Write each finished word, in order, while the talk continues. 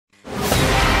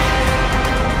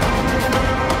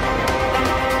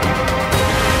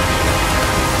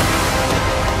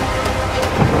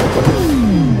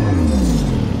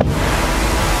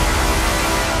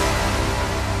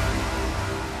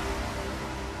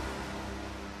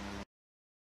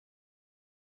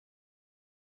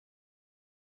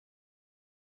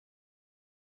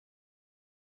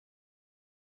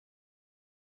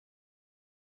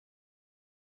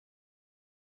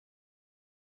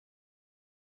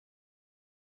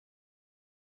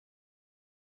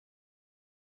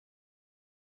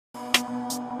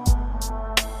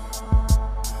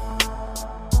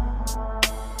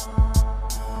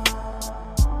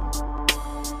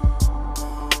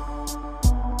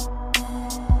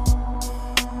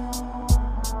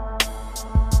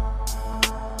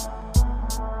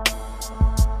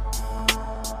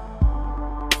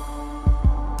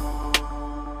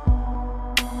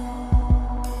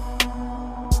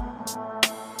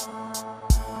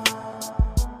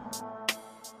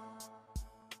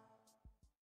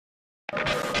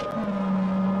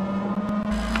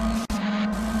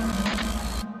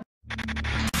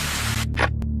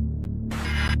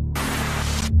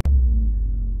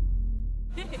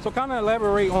So kind of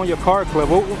elaborate on your car club.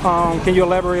 Can you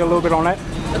elaborate a little bit on that?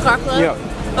 The car club?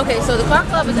 Yeah. Okay, so the car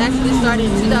club was actually started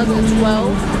in 2012,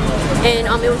 and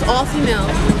it was all female.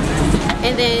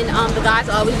 And then the guys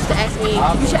always used to ask me,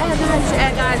 you should add guys, you should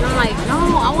add guys. And I'm like, no,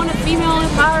 I want a female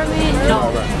empowerment.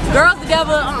 No, girls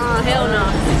together, hell no.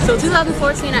 So 2014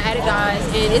 I added guys,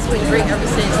 and it's been great ever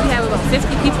since. We have about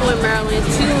 50 people in Maryland,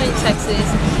 2 in Texas,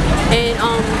 and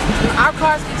our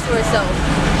car speaks for itself.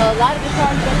 A lot of the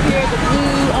cars up here, the blue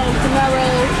Camaro,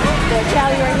 the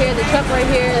Cali right here, the truck right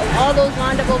here, all those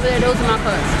lined up over there, those are my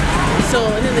cars. So,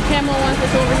 and then the camo ones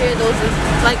that's over here, those is,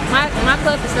 like, my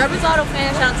club, the Service Auto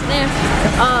fans, shout out to them.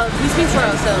 We speak for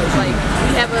ourselves. Like,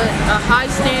 we have a high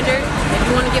standard. If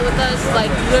you want to get with us, like,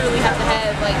 you literally have to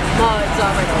have, like, mods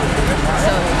already.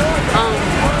 So,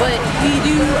 but we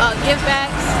do give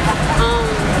backs.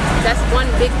 That's one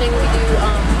big thing we do.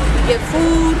 We give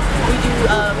food, we do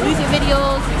music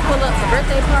videos, we pull up for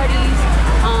birthday parties.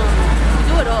 We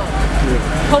do it all.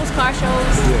 Yeah. Post car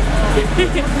shows.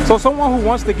 Yeah. So someone who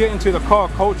wants to get into the car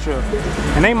culture,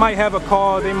 and they might have a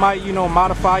car, they might, you know,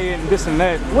 modify it and this and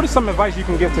that. What is some advice you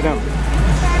can give to them?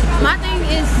 My thing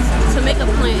is to make a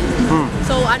plan.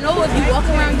 So I know if you walk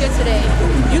around here today,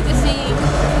 you can see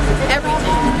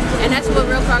everything. And that's what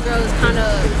Real Car Girl is kind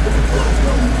of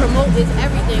promote, is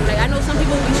everything. Like, I know some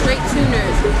people will be straight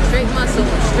tuners, straight muscle,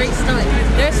 straight stunt.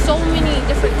 There's so many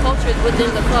different cultures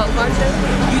within the car culture.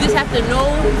 You just have to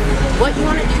know what you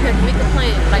want to do. You have to make a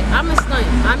plan. Like, I'm a stunt.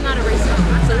 I'm not a racer.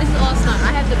 So this is all stunt.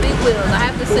 I have the big wheels. I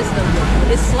have the system.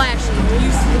 It's slashy. When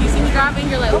you see me driving,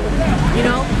 you're like, oh, you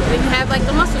know? Then you have like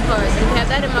the muscle cars, and we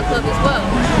have that in my club as well.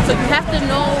 So you have to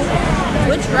know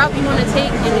which route you want to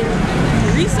take and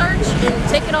research and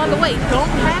take it all the way. Don't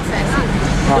half-ass it.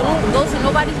 Don't go to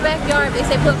nobody's backyard. They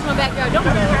say put up to my backyard. Don't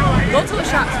go to a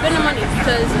shop. Spend the money,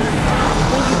 because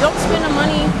when you don't spend the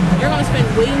money, you're going to spend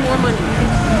way more money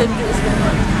than you didn't spend the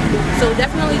money. So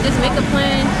definitely just make a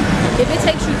plan. If it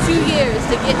takes you 2 years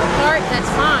to get a part,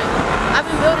 that's fine. I've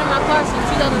been building my car since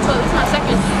 2012. It's my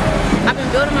second year. I've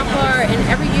been building my car, and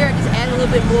every year I just add a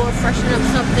little bit more, freshen up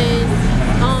something,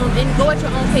 and go at your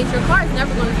own pace. Your car is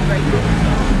never going to be right.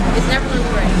 It's never going to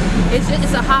be right.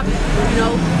 It's a hobby, you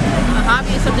know. A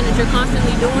hobby is something that you're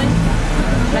constantly doing.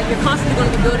 Like, you're constantly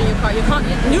going to be building your car.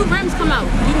 New rims come out.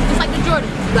 Just like the Jordans.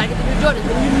 You got to get the new Jordans.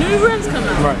 The new rims come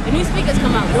out. Right. The new speakers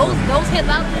come out. Those hit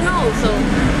louder than those. So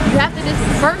you have to just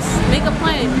first make a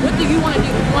plan. What do you want to do?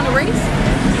 You want to race?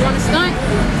 You want to stunt?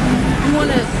 You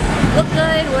want to look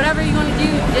good? Whatever you want to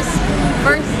do, just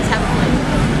first have a plan.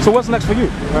 So what's next for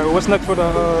you? What's next for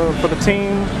the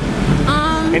team?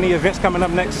 Any events coming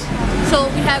up next? So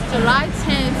we have July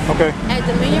 10th at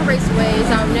Dominion Raceway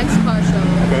is our next car show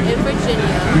in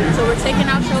Virginia. So we're taking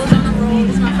our shows on the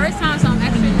road. It's my first time, so I'm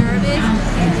extra nervous.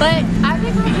 But I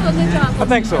think we'll do a good job. I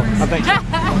think so.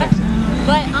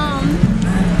 But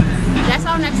that's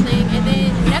our next thing. And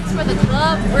then next for the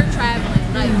club, we're traveling.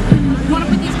 Like, we want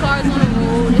to put these cars on the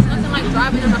road. It's nothing like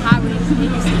driving on the highway and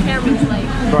you see cameras, like,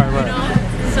 you know.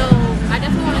 So I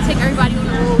definitely want to take everybody on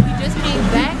the road. We just came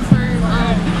back for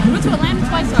we went to Atlanta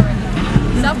twice already.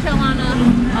 South Carolina,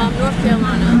 North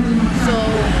Carolina. So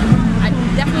I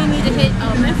definitely need to hit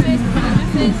Memphis,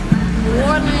 New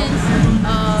Orleans,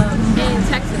 and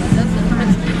Texas. That's the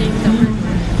three things that we're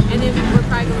doing. And then we're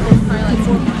probably going to go like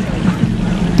 4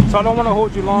 months. So I don't want to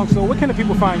hold you long, so where can the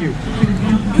people find you? You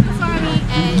can find me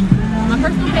at, my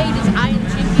personal page is I am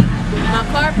Chinkii. My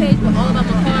car page with all about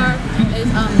my car is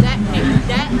that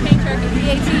Paint Turkey,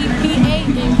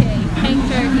 P-A-T-P-A-N-K, Paint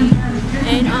Turkey.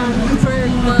 And for the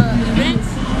events,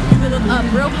 you can look up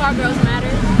Real Car Girls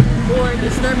Matter or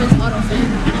Disturbance Auto Fan.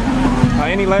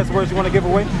 Any last words you want to give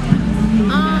away?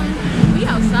 We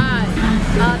outside.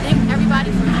 Thank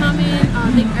everybody for coming.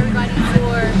 Thank everybody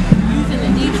for using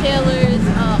the detailers.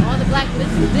 All the black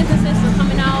businesses for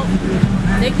coming out.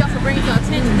 Thank y'all for bringing y'all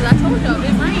attention, because I told y'all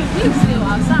it rained. We were still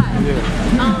outside.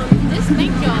 Just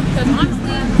thank y'all, because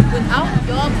honestly, without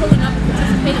y'all pulling up and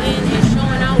participating and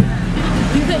showing out,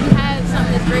 we couldn't have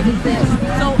something as great as this.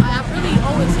 So I really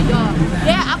owe it to y'all.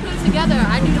 Yeah, I put it together.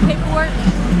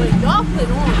 support, but y'all put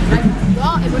on. Like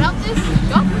y'all, and without this,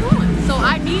 y'all put on. So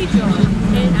I need y'all,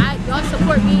 and y'all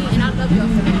support me, and I love y'all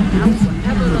for that. I will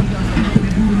forever love y'all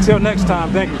for that. Till next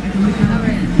time, thank you. All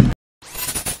right.